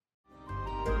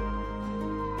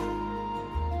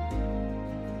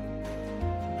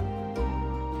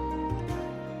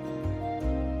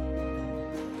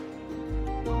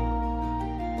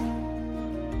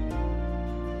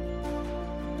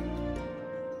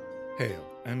Hail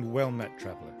and well met,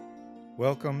 traveler.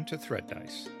 Welcome to Threat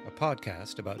Dice, a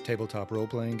podcast about tabletop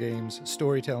role-playing games,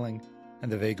 storytelling,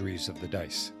 and the vagaries of the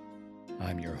dice.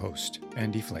 I'm your host,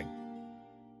 Andy Fling.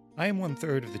 I am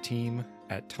one-third of the team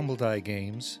at Tumbledie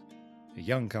Games, a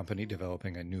young company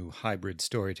developing a new hybrid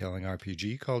storytelling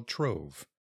RPG called Trove.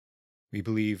 We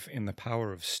believe in the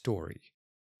power of story,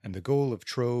 and the goal of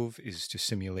Trove is to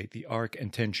simulate the arc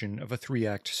and tension of a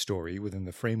 3-act story within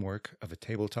the framework of a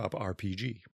tabletop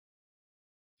RPG.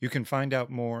 You can find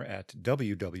out more at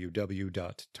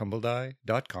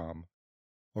www.tumbledie.com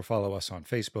or follow us on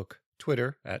Facebook,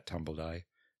 Twitter @Tumbledie,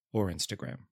 or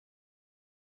Instagram.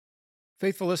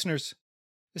 Faithful listeners,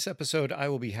 this episode I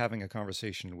will be having a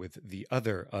conversation with the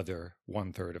other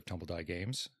one-third of Tumbledie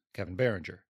Games, Kevin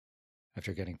Berenger.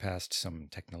 After getting past some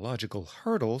technological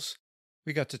hurdles,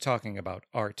 we got to talking about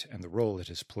art and the role it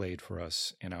has played for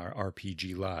us in our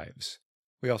RPG lives.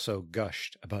 We also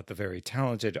gushed about the very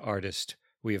talented artist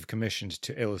we have commissioned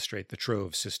to illustrate the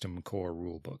Trove System Core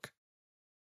rulebook.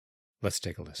 Let's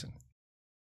take a listen.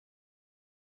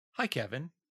 Hi,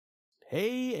 Kevin.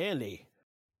 Hey, Andy.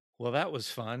 Well, that was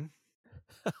fun.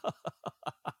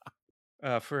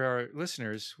 For our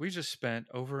listeners, we just spent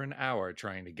over an hour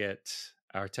trying to get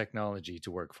our technology to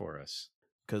work for us.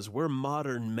 Because we're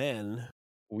modern men.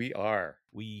 We are.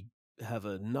 We have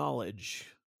a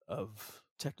knowledge of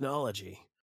technology.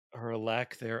 Or a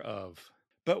lack thereof.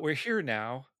 But we're here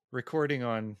now, recording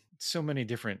on so many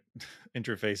different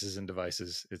interfaces and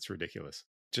devices, it's ridiculous,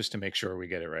 just to make sure we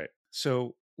get it right.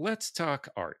 So let's talk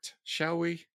art, shall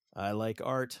we? I like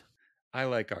art. I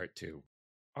like art too.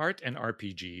 Art and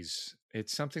RPGs,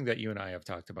 it's something that you and I have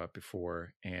talked about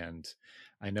before, and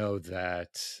I know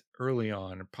that early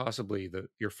on, possibly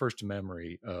your first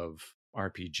memory of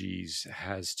RPGs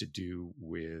has to do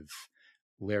with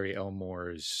Larry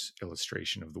Elmore's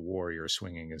illustration of the warrior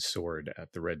swinging his sword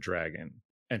at the Red Dragon.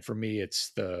 And for me,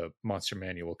 it's the Monster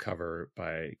Manual cover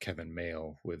by Kevin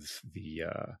Mayle with the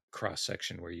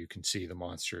cross-section where you can see the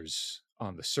monsters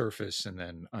on the surface and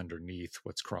then underneath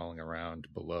what's crawling around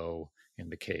below in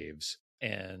the caves.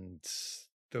 And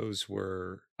those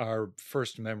were our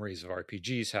first memories of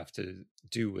RPGs have to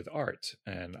do with art.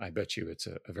 And I bet you it's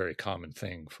a very common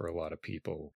thing for a lot of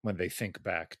people when they think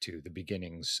back to the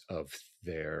beginnings of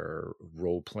their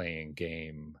role-playing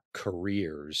game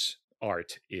careers.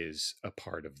 Art is a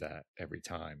part of that every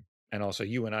time. And also,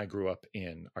 you and I grew up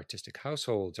in artistic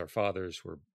households. Our fathers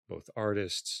were both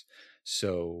artists.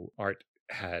 So art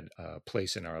had a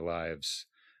place in our lives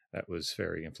that was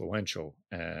very influential.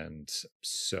 And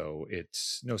so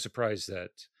it's no surprise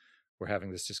that we're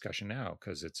having this discussion now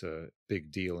because it's a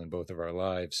big deal in both of our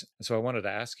lives. And so I wanted to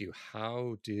ask you,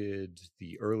 how did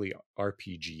the early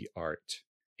RPG art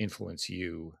influence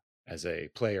you as a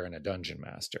player and a dungeon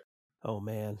master? Oh,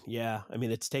 man. Yeah. I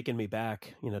mean, it's taken me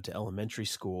back, to elementary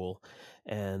school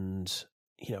and,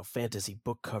 fantasy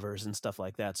book covers and stuff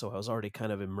like that. So I was already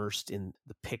kind of immersed in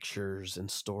the pictures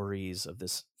and stories of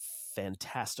this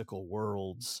fantastical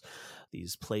worlds,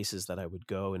 these places that I would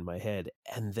go in my head.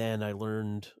 And then I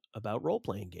learned about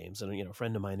role-playing games. And, a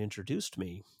friend of mine introduced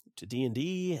me to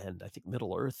D&D and I think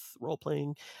Middle-earth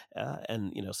role-playing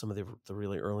and, some of the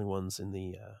really early ones in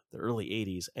the early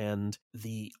 80s. And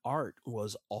the art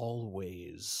was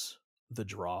always the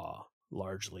draw,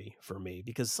 largely for me,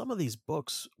 because some of these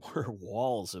books were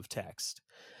walls of text.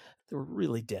 They were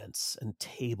really dense and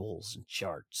tables and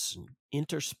charts and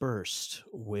interspersed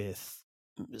with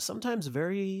sometimes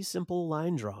very simple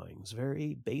line drawings,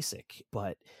 very basic,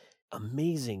 but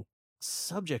amazing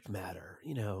subject matter,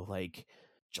 like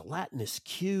gelatinous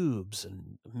cubes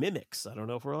and mimics. I don't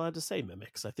know if we're allowed to say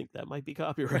mimics. I think that might be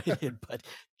copyrighted, but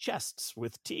chests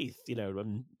with teeth,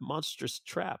 and monstrous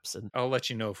traps. And I'll let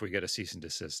you know if we get a cease and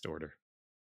desist order.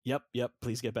 Yep.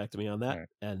 Please get back to me on that. Right.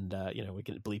 And, we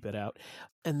can bleep it out.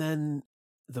 And then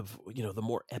the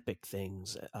more epic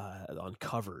things on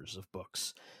covers of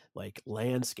books, like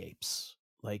landscapes.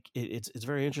 Like it's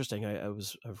very interesting.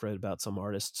 I've read about some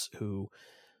artists who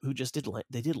just did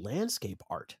landscape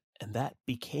art, and that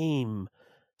became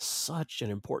such an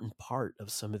important part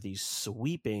of some of these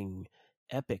sweeping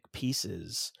epic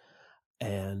pieces.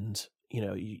 And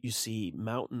you see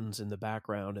mountains in the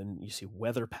background and you see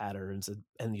weather patterns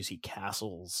and you see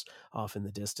castles off in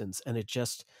the distance. And it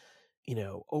just,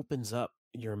 opens up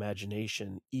your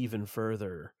imagination even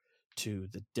further to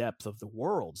the depth of the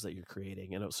worlds that you're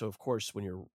creating. And so, of course, when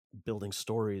you're building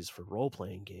stories for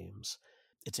role-playing games,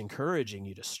 it's encouraging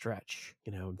you to stretch,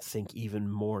 and think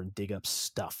even more and dig up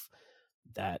stuff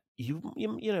that you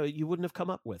wouldn't have come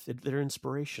up with. They're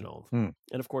inspirational. And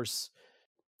of course,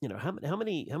 how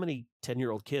many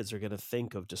 10-year-old kids are going to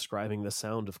think of describing the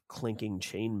sound of clinking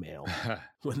chainmail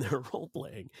when they're role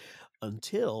playing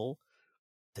until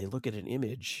they look at an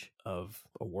image of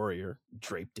a warrior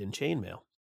draped in chainmail?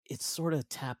 It sort of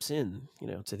taps in,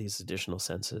 to these additional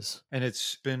senses. And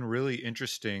it's been really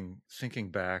interesting thinking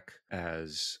back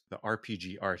as the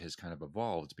RPG art has kind of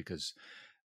evolved, because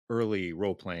early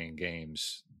role playing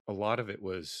games, a lot of it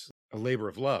was a labor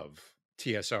of love.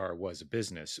 TSR was a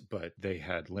business, but they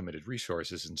had limited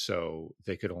resources, and so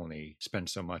they could only spend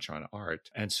so much on art.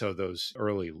 And so those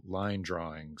early line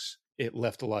drawings, it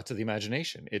left a lot to the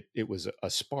imagination. It was a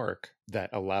spark that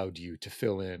allowed you to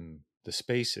fill in the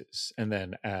spaces. And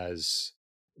then as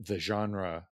the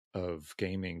genre of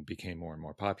gaming became more and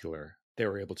more popular, they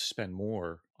were able to spend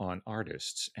more on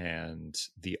artists, and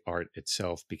the art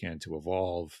itself began to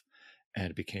evolve,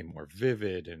 and it became more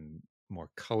vivid and more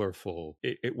colorful.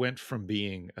 It went from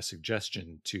being a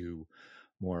suggestion to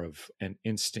more of an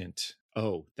instant,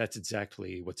 oh, that's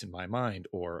exactly what's in my mind,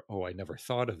 or, oh, I never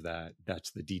thought of that.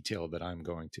 That's the detail that I'm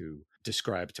going to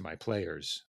describe to my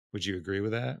players. Would you agree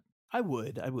with that? I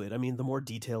would. I mean, the more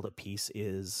detailed a piece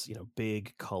is,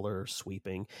 big, color,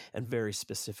 sweeping, and very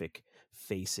specific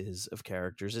faces of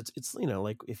characters. It's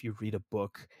like if you read a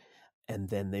book and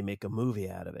then they make a movie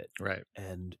out of it, Right.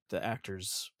 and the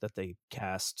actors that they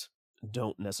cast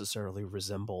don't necessarily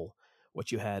resemble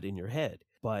what you had in your head,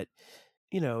 but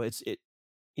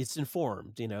it's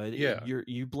informed. Yeah.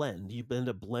 You end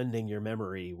up blending your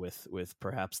memory with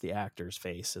perhaps the actor's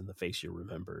face and the face you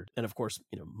remembered. And of course,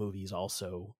 movies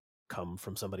also come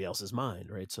from somebody else's mind,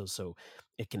 right? So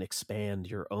it can expand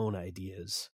your own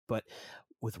ideas. But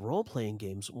with role-playing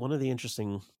games, one of the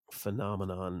interesting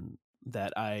phenomenon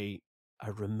that I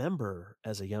remember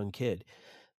as a young kid,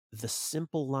 the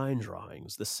simple line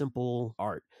drawings, the simple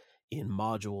art in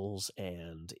modules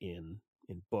and in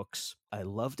books. I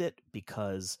loved it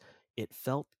because it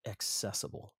felt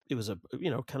accessible. It was a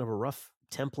kind of a rough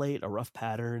template, a rough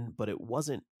pattern, but it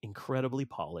wasn't incredibly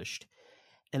polished.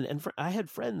 And I had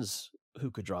friends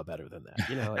who could draw better than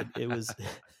that. It was,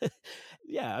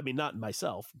 yeah. I mean, not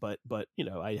myself, but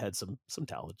I had some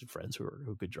talented friends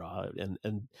who could draw,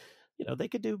 and they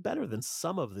could do better than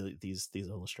some of these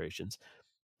illustrations.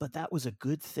 But that was a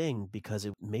good thing because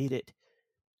it made it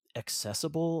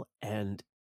accessible, and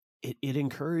it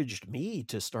encouraged me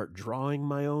to start drawing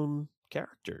my own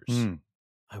characters.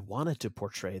 I wanted to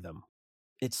portray them.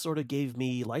 It sort of gave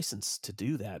me license to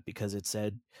do that because it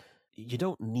said, you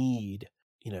don't need,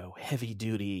 heavy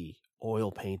duty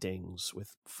oil paintings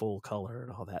with full color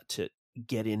and all that to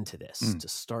get into this, to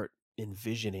start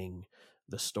envisioning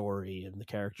the story and the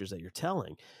characters that you're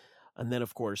telling. And then,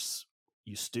 of course,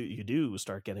 you do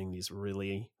start getting these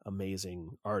really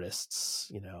amazing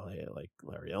artists, like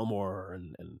Larry Elmore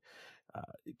and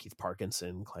Keith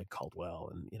Parkinson, Clyde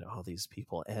Caldwell, and all these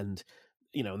people. And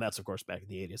and that's of course back in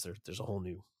the 80s. There's a whole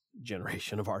new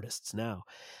generation of artists now,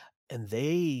 and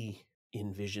they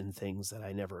envision things that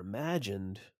I never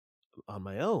imagined on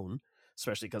my own,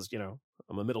 especially because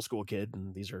I'm a middle school kid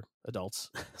and these are adults,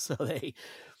 so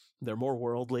they're more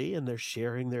worldly and they're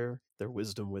sharing their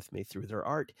wisdom with me through their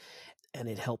art. And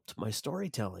it helped my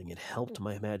storytelling. It helped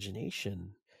my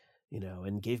imagination,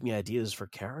 and gave me ideas for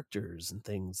characters and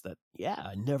things that,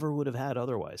 I never would have had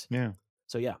otherwise. Yeah.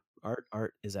 So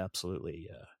art is absolutely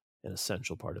an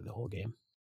essential part of the whole game.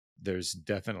 There's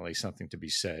definitely something to be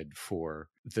said for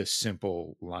the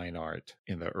simple line art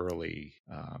in the early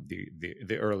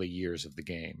the early years of the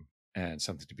game, and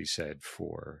something to be said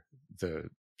for the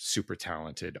super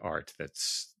talented art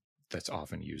that's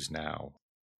often used now.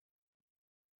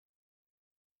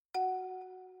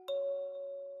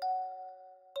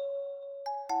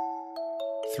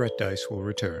 Threat Dice will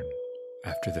return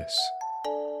after this.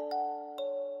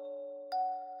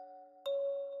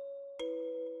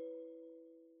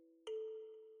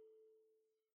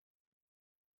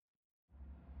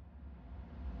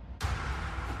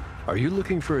 Are you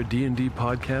looking for a D&D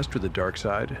podcast with a dark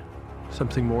side?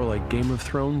 Something more like Game of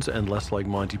Thrones and less like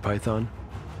Monty Python?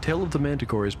 Tale of the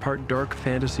Manticore is part dark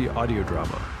fantasy audio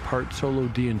drama, part solo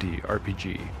D&D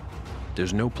RPG.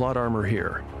 There's no plot armor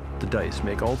here. The dice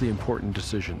make all the important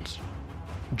decisions.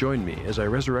 Join me as I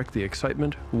resurrect the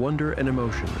excitement, wonder, and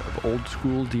emotion of old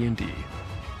school D&D.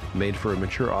 Made for a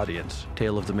mature audience,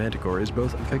 Tale of the Manticore is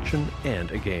both a fiction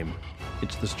and a game.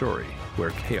 It's the story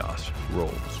where chaos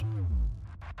rolls.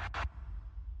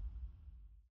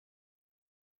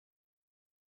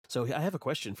 So I have a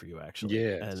question for you, actually.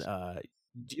 Yes. And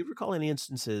do you recall any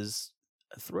instances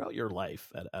throughout your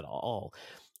life at all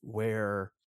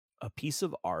where a piece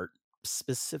of art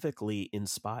specifically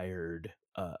inspired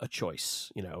a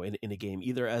choice, in a game,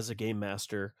 either as a game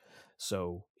master.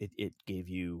 So it gave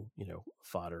you,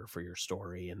 fodder for your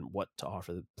story and what to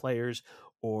offer the players,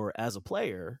 or as a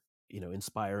player,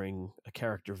 inspiring a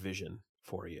character vision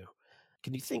for you.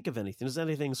 Can you think of anything? Does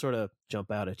anything sort of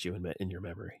jump out at you in your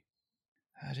memory?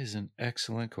 That is an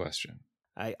excellent question.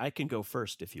 I can go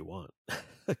first if you want,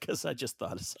 because I just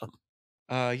thought of some.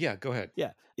 Yeah, go ahead.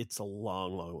 Yeah, it's a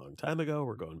long, long, long time ago.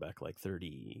 We're going back like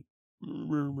 30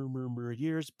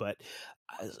 years, but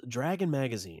Dragon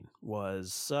Magazine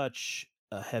was such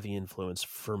a heavy influence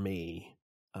for me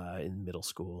in middle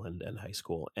school and high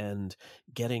school. And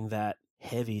getting that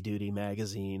heavy-duty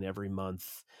magazine every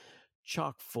month,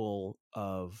 chock full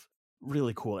of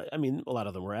really cool, I mean, a lot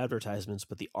of them were advertisements,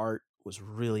 but the art was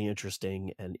really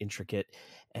interesting and intricate.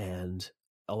 And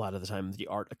a lot of the time, the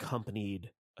art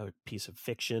accompanied a piece of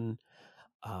fiction,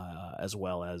 as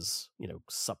well as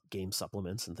game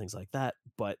supplements and things like that.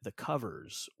 But the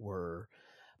covers were,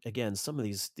 again, some of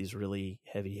these really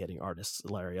heavy hitting artists.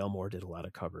 Larry Elmore did a lot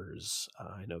of covers.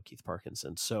 I know Keith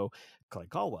Parkinson, so Clay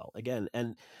Caldwell again,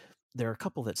 and there are a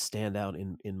couple that stand out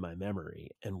in my memory,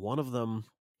 and one of them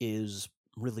is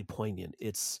really poignant.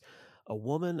 It's a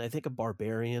woman, I think a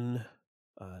barbarian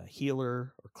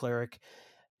healer or cleric,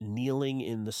 kneeling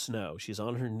in the snow. She's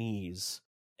on her knees,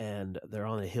 and they're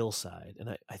on a hillside. And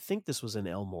I think this was an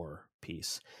Elmore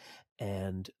piece.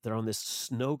 And they're on this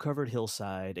snow-covered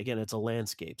hillside. Again, it's a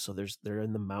landscape. So they're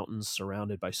in the mountains,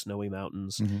 surrounded by snowy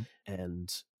mountains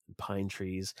and pine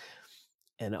trees.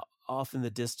 And off in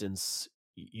the distance,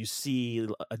 you see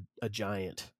a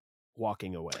giant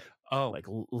walking away. Oh, like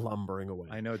lumbering away.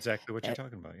 I know exactly what you're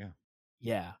talking about. Yeah.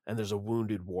 Yeah, and there's a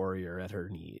wounded warrior at her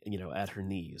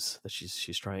knees that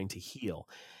she's trying to heal,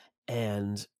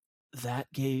 and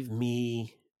that gave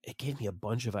me a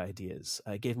bunch of ideas.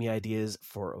 It gave me ideas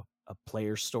for a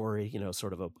player story,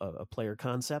 sort of a player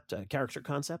concept, a character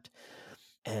concept,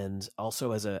 and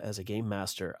also as a game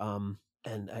master.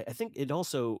 And I think it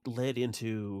also led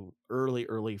into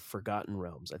early Forgotten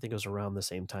Realms. I think it was around the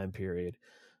same time period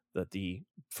that the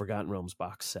Forgotten Realms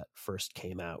box set first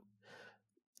came out.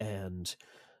 And,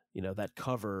 that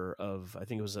cover of, I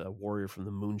think it was a warrior from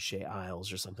the Moonshae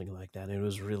Isles or something like that. And it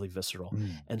was really visceral.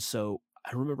 And so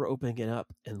I remember opening it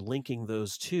up and linking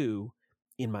those two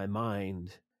in my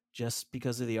mind just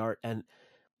because of the art. And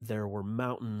there were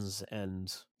mountains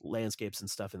and landscapes and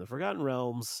stuff in the Forgotten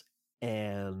Realms.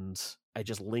 And I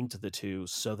just linked the two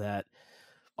so that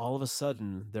all of a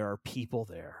sudden there are people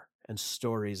there and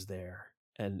stories there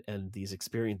and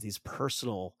these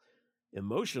personal,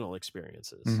 emotional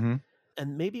experiences.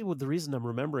 And maybe the reason I'm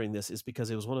remembering this is because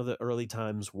it was one of the early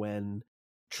times when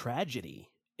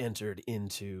tragedy entered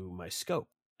into my scope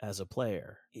as a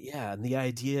player. Yeah, and the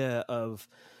idea of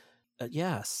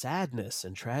sadness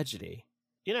and tragedy.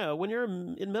 When you're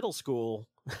in middle school,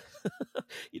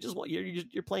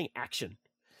 you're playing action.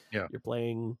 Yeah, you're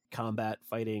playing combat,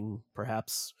 fighting,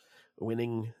 perhaps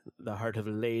winning the heart of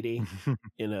a lady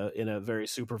in a very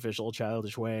superficial,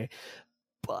 childish way.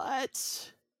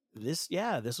 But this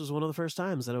was one of the first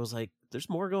times that I was like, there's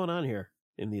more going on here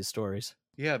in these stories.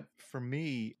 Yeah, for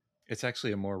me, it's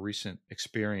actually a more recent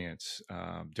experience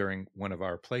during one of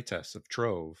our playtests of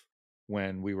Trove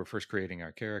when we were first creating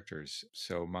our characters.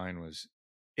 So mine was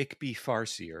Ikby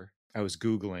Farseer. I was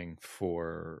Googling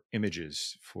for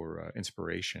images for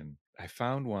inspiration. I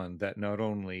found one that not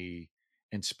only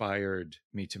inspired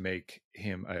me to make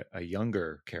him a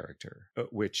younger character,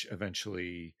 which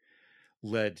eventually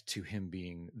led to him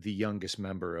being the youngest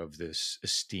member of this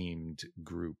esteemed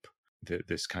group,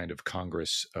 this kind of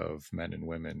congress of men and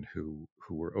women who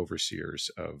were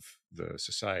overseers of the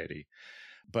society.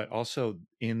 But also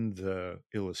in the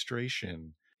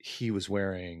illustration, he was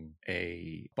wearing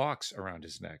a box around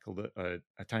his neck,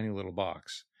 a tiny little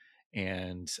box.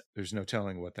 And there's no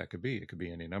telling what that could be. It could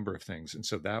be any number of things. And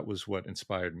so that was what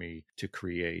inspired me to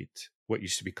create what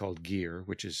used to be called gear,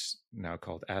 which is now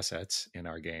called assets in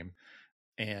our game.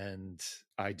 And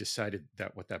I decided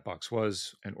that what that box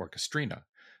was an orchestrina.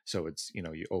 So it's,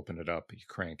 you open it up, you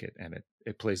crank it, and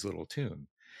it plays a little tune.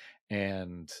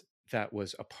 And that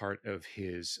was a part of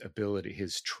his ability,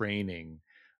 his training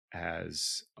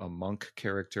as a monk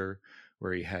character,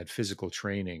 where he had physical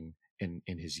training in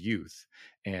his youth.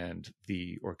 And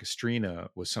the orchestrina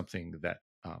was something that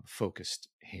focused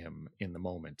him in the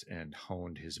moment and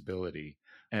honed his ability.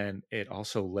 And it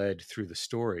also led through the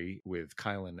story with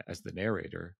Kylan as the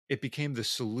narrator. It became the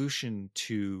solution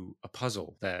to a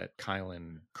puzzle that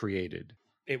Kylan created.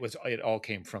 It all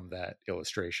came from that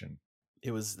illustration.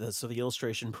 It was so the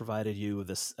illustration provided you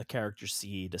with a character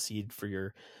seed, a seed for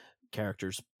your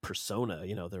character's persona.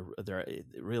 They're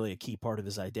really a key part of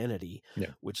his identity,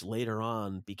 which later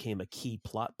on became a key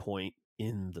plot point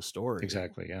in the story.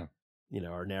 Exactly. Yeah.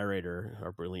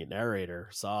 Our brilliant narrator,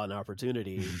 saw an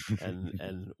opportunity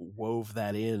and wove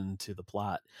that into the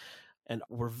plot. And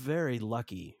we're very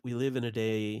lucky. We live in a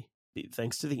day,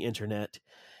 thanks to the internet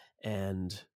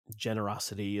and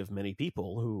generosity of many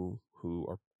people who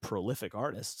are prolific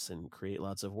artists and create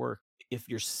lots of work. If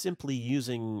you're simply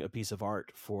using a piece of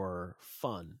art for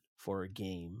fun, for a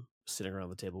game, sitting around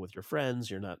the table with your friends,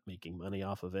 you're not making money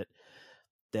off of it,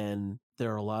 then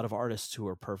there are a lot of artists who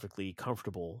are perfectly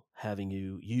comfortable having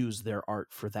you use their art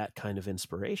for that kind of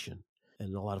inspiration.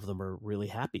 And a lot of them are really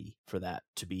happy for that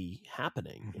to be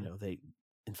happening.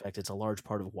 In fact, it's a large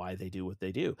part of why they do what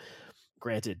they do.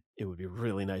 Granted, it would be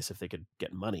really nice if they could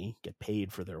get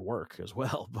paid for their work as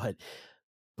well. But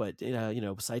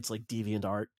sites like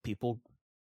DeviantArt, people,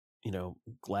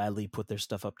 gladly put their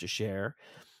stuff up to share.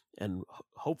 And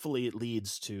hopefully it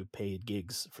leads to paid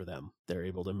gigs for them. They're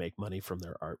able to make money from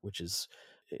their art, which is,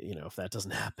 if that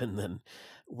doesn't happen, then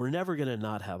we're never going to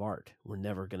not have art. We're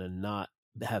never going to not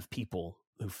have people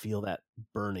who feel that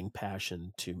burning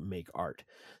passion to make art,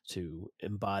 to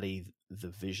embody the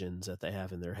visions that they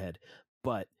have in their head.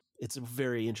 But it's a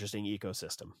very interesting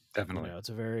ecosystem. Definitely. It's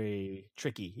a very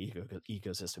tricky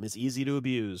ecosystem. It's easy to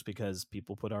abuse because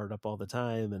people put art up all the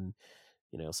time, and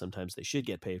sometimes they should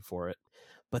get paid for it.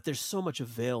 But there's so much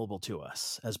available to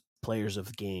us as players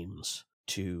of games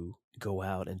to go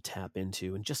out and tap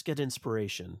into and just get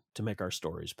inspiration to make our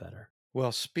stories better.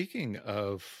 Well, speaking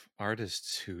of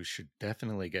artists who should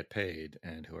definitely get paid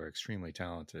and who are extremely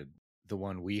talented, the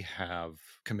one we have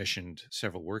commissioned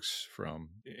several works from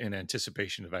in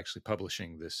anticipation of actually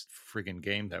publishing this friggin'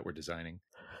 game that we're designing.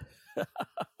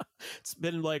 It's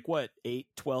been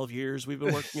 12 years we've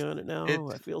been working on it now.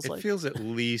 It feels at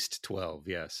least 12,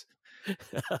 yes.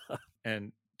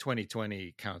 And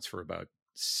 2020 counts for about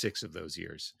 6 of those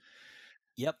years.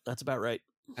 Yep, that's about right.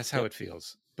 That's how it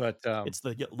feels. But it's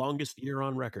the longest year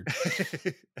on record.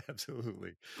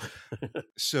 Absolutely.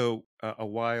 So a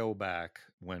while back,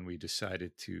 when we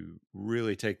decided to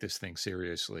really take this thing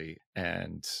seriously,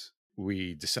 and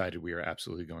we decided we were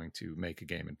absolutely going to make a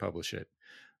game and publish it,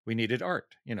 we needed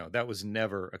art. That was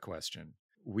never a question.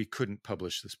 We couldn't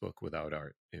publish this book without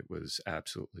art. It was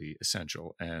absolutely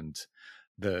essential. And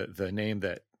the name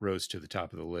that rose to the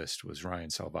top of the list was Ryan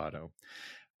Salvato.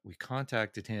 We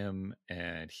contacted him,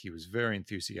 and he was very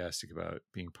enthusiastic about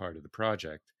being part of the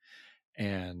project.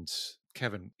 And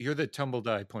Kevin, you're the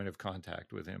Tumbledye point of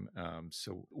contact with him.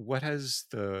 So what has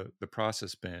the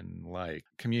process been like,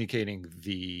 communicating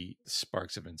the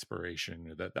sparks of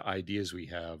inspiration, the ideas we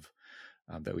have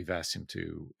that we've asked him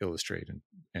to illustrate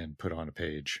and put on a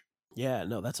page? Yeah,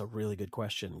 no, that's a really good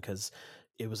question, because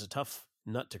it was a tough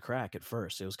nut to crack at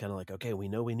first. It was kind of like, okay, we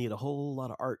know we need a whole lot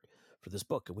of art for this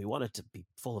book, and we want it to be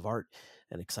full of art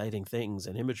and exciting things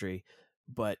and imagery,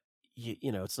 but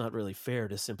it's not really fair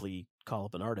to simply call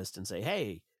up an artist and say,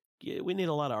 hey, we need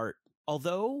a lot of art.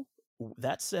 Although,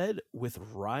 that said, with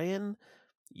Ryan,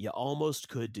 you almost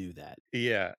could do that.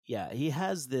 Yeah. He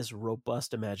has this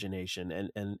robust imagination,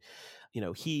 and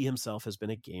he himself has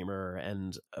been a gamer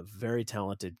and a very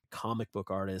talented comic book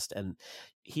artist, and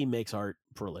he makes art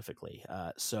prolifically.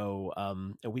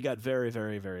 And we got very,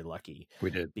 very, very lucky.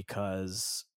 We did.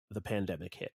 Because the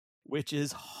pandemic hit, which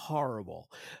is horrible.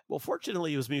 Well,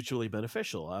 fortunately, it was mutually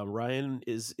beneficial. Ryan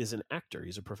is an actor.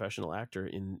 He's a professional actor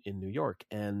in New York.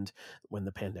 And when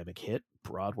the pandemic hit,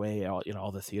 Broadway,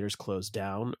 all the theaters closed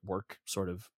down. Work sort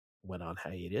of went on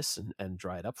hiatus and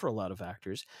dried up for a lot of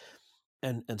actors.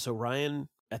 And so Ryan,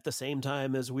 at the same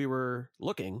time as we were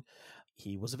looking,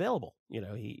 he was available.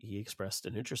 He expressed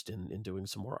an interest in doing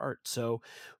some more art. So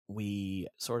we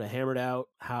sort of hammered out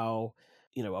how,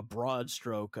 a broad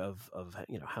stroke of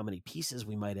how many pieces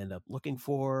we might end up looking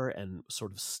for and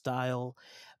sort of style.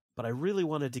 But I really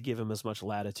wanted to give him as much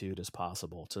latitude as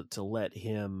possible to let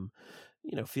him,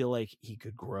 feel like he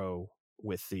could grow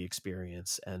with the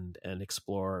experience and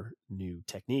explore new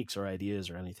techniques or ideas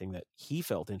or anything that he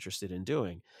felt interested in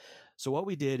doing. So what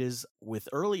we did is, with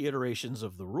early iterations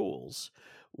of the rules,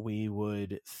 we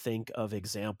would think of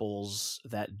examples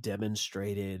that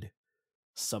demonstrated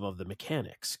some of the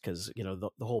mechanics, because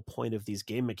the whole point of these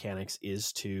game mechanics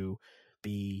is to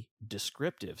be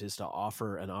descriptive, is to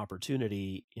offer an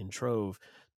opportunity in Trove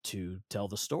to tell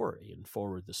the story and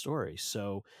forward the story.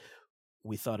 So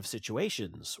we thought of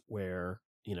situations where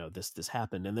this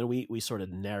happened. And then we sort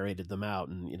of narrated them out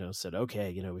and, said,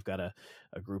 okay, we've got a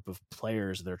group of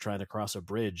players, they're trying to cross a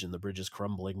bridge and the bridge is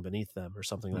crumbling beneath them or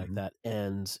something like that.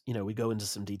 And, we go into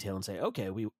some detail and say, okay,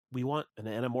 we want an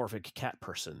anamorphic cat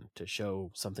person to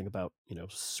show something about,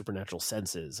 supernatural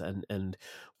senses. And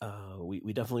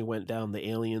we definitely went down the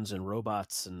aliens and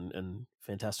robots and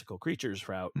fantastical creatures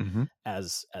route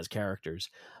as characters.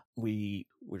 We're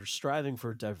striving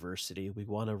for diversity. We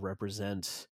want to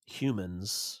represent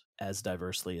humans as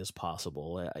diversely as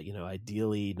possible.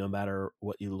 Ideally, no matter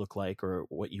what you look like or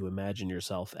what you imagine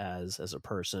yourself as a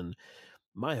person,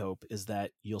 my hope is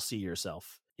that you'll see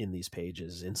yourself in these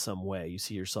pages in some way. You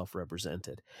see yourself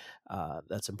represented.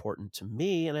 That's important to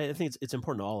me, and I think it's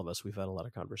important to all of us. We've had a lot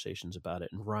of conversations about it,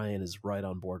 and Ryan is right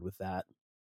on board with that.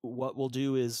 What we'll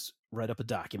do is write up a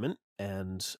document,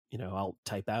 and I'll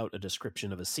type out a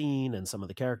description of a scene and some of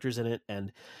the characters in it,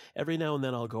 and every now and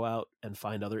then I'll go out and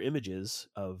find other images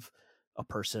of a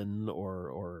person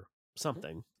or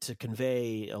something to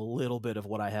convey a little bit of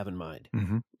what I have in mind.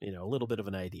 A little bit of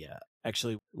an idea.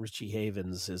 Actually, Richie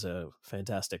Havens is a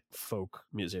fantastic folk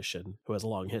musician who has a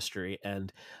long history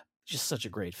and just such a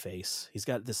great face. He's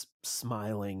got this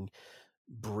smiling,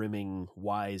 brimming,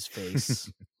 wise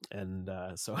face. And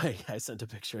so I sent a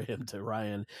picture of him to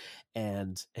Ryan,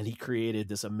 and he created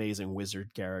this amazing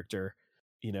wizard character,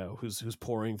 who's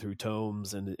pouring through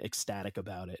tomes and ecstatic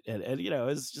about it. And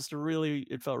it's just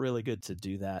it felt really good to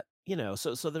do that.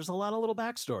 So there's a lot of little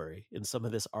backstory in some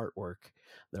of this artwork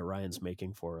that Ryan's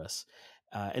making for us.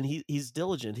 And he's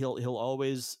diligent.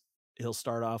 He'll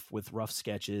start off with rough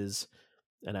sketches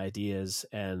and ideas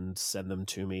and send them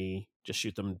to me, just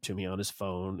shoot them to me on his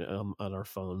phone, on our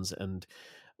phones. And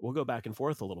we'll go back and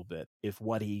forth a little bit. If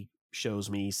what he shows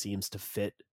me seems to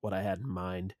fit what I had in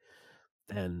mind,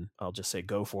 then I'll just say,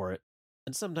 go for it.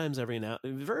 And sometimes very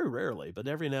rarely, but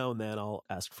every now and then I'll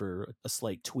ask for a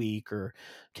slight tweak, or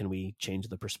can we change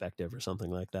the perspective or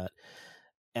something like that.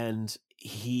 And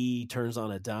he turns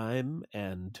on a dime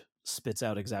and spits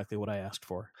out exactly what I asked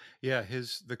for. Yeah,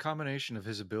 the combination of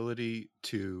his ability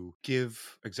to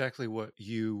give exactly what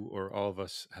you or all of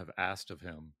us have asked of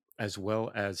him, as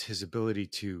well as his ability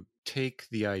to take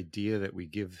the idea that we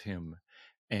give him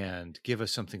and give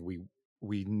us something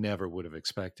we never would have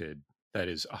expected that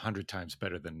is 100 times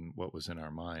better than what was in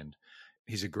our mind.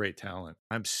 He's a great talent.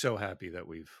 I'm so happy that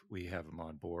we have him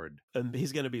on board. And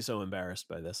he's going to be so embarrassed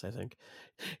by this, I think.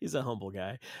 He's a humble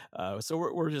guy. So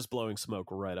we're just blowing smoke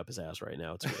right up his ass right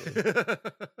now. It's really...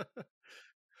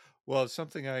 Well, it's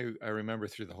something I remember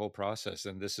through the whole process,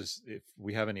 and this is, if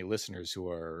we have any listeners who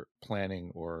are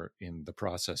planning or in the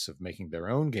process of making their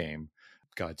own game,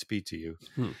 Godspeed to you.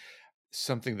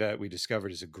 Something that we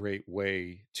discovered is a great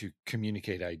way to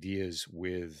communicate ideas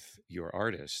with your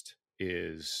artist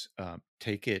is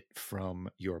take it from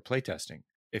your playtesting.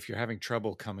 If you're having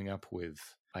trouble coming up with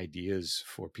ideas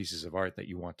for pieces of art that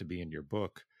you want to be in your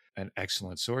book, an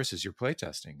excellent source is your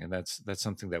playtesting. And that's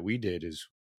something that we did, is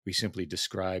we simply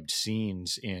described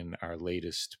scenes in our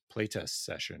latest playtest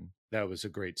session. That was a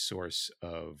great source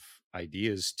of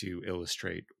ideas to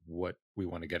illustrate what we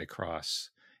want to get across,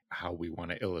 how we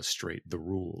want to illustrate the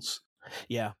rules.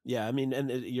 Yeah. I mean, and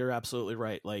you're absolutely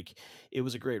right. Like, it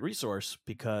was a great resource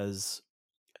because,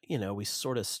 we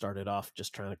sort of started off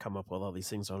just trying to come up with all these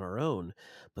things on our own.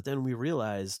 But then we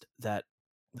realized that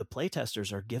the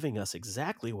playtesters are giving us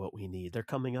exactly what we need. They're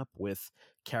coming up with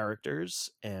characters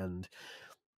and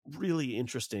really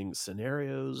interesting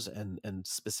scenarios and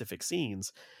specific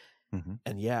scenes. And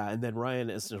and then Ryan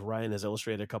has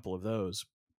illustrated a couple of those.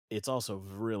 It's also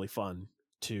really fun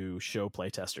to show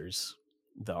playtesters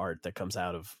the art that comes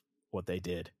out of what they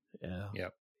did.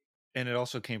 Yep. And it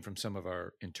also came from some of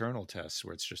our internal tests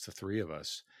where it's just the three of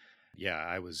us. Yeah,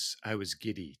 I was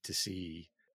giddy to see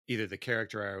either the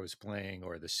character I was playing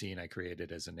or the scene I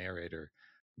created as a narrator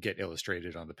get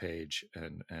illustrated on the page,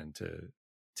 and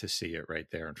to see it right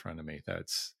there in front of me.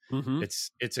 That's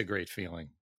it's a great feeling.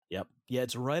 Yep. Yeah,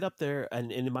 it's right up there.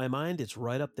 And in my mind, it's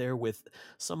right up there with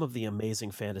some of the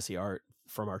amazing fantasy art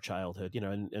from our childhood,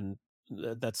 and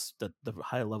that's the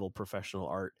high level professional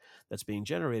art that's being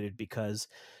generated, because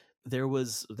there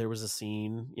was a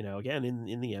scene, again,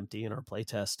 in the Empty, in our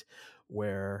playtest,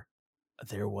 where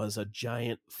there was a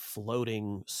giant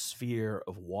floating sphere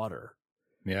of water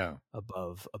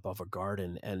above a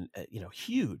garden, and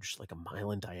huge, like a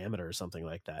mile in diameter or something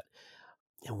like that.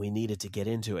 And we needed to get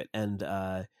into it. And,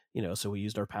 so we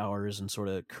used our powers and sort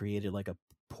of created like a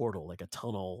portal, like a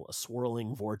tunnel, a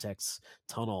swirling vortex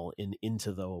tunnel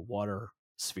into the water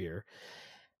sphere.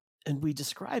 And we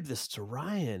described this to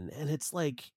Ryan, and it's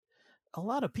like a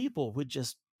lot of people would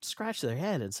just scratch their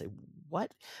head and say,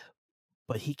 what?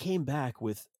 but he came back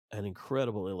with an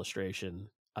incredible illustration,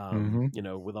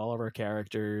 Mm-hmm. with all of our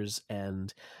characters.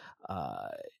 And,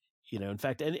 in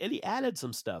fact, and he added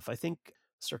some stuff. I think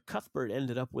Sir Cuthbert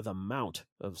ended up with a mount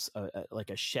of like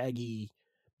a shaggy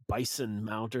bison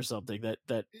mount or something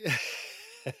that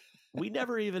we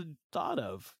never even thought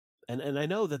of. And I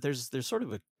know that there's sort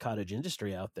of a cottage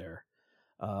industry out there.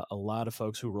 A lot of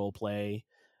folks who role play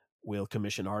will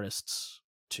commission artists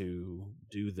to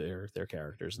do their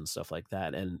characters and stuff like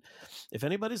that. And if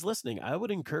anybody's listening, I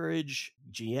would encourage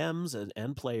GMs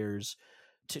and players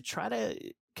to try to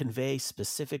convey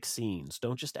specific scenes.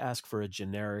 Don't just ask for a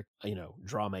generic,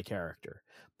 draw my character.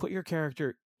 Put your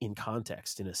character in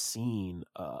context, in a scene,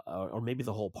 or maybe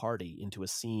the whole party into a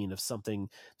scene of something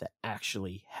that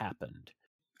actually happened.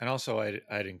 And also,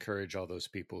 I'd encourage all those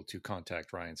people to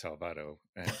contact Ryan Salvato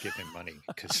and give him money,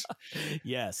 because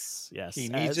yes, he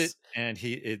needs it, and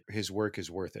his work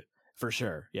is worth it. For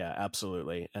sure. Yeah,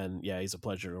 absolutely. And yeah, he's a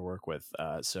pleasure to work with.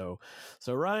 So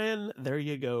Ryan, there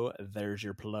you go. There's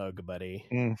your plug, buddy.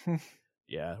 Mm-hmm.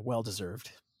 Yeah, well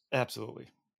deserved. Absolutely.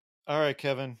 All right,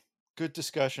 Kevin. Good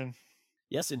discussion.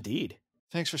 Yes, indeed.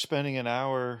 Thanks for spending an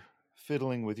hour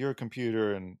fiddling with your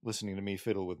computer and listening to me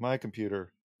fiddle with my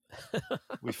computer.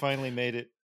 We finally made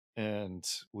it, and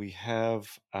we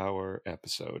have our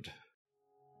episode.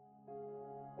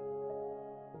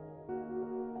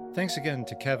 Thanks again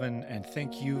to Kevin, and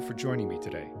thank you for joining me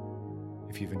today.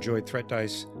 If you've enjoyed Threat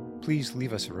Dice, please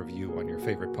leave us a review on your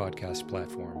favorite podcast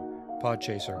platform,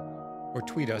 Podchaser, or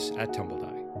tweet us at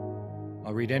TumbleDie.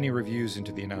 I'll read any reviews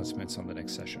into the announcements on the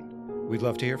next session. We'd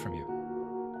love to hear from you.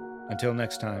 Until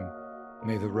next time,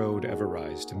 may the road ever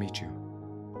rise to meet you.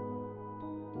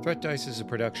 Threat Dice is a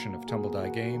production of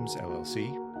TumbleDie Games,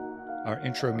 LLC. Our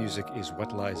intro music is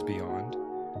What Lies Beyond.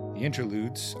 The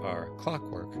interludes are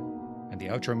Clockwork, and the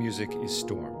outro music is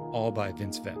Storm, all by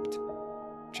Vince Vept.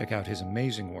 Check out his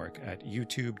amazing work at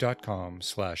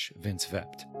youtube.com/Vince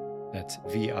Vept. That's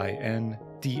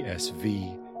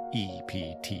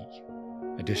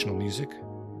VINDSVEPT. Additional music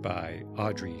by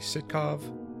Audrey Sitkov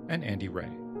and Andy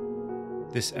Ray.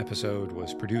 This episode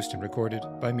was produced and recorded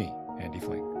by me, Andy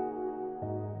Fling.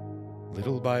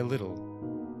 Little by little,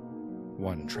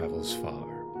 one travels far.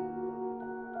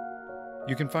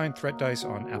 You can find Threat Dice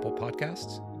on Apple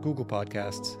Podcasts, Google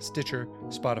Podcasts, Stitcher,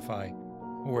 Spotify,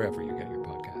 or wherever you get your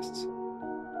podcasts.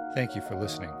 Thank you for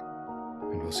listening,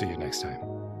 and we'll see you next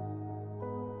time.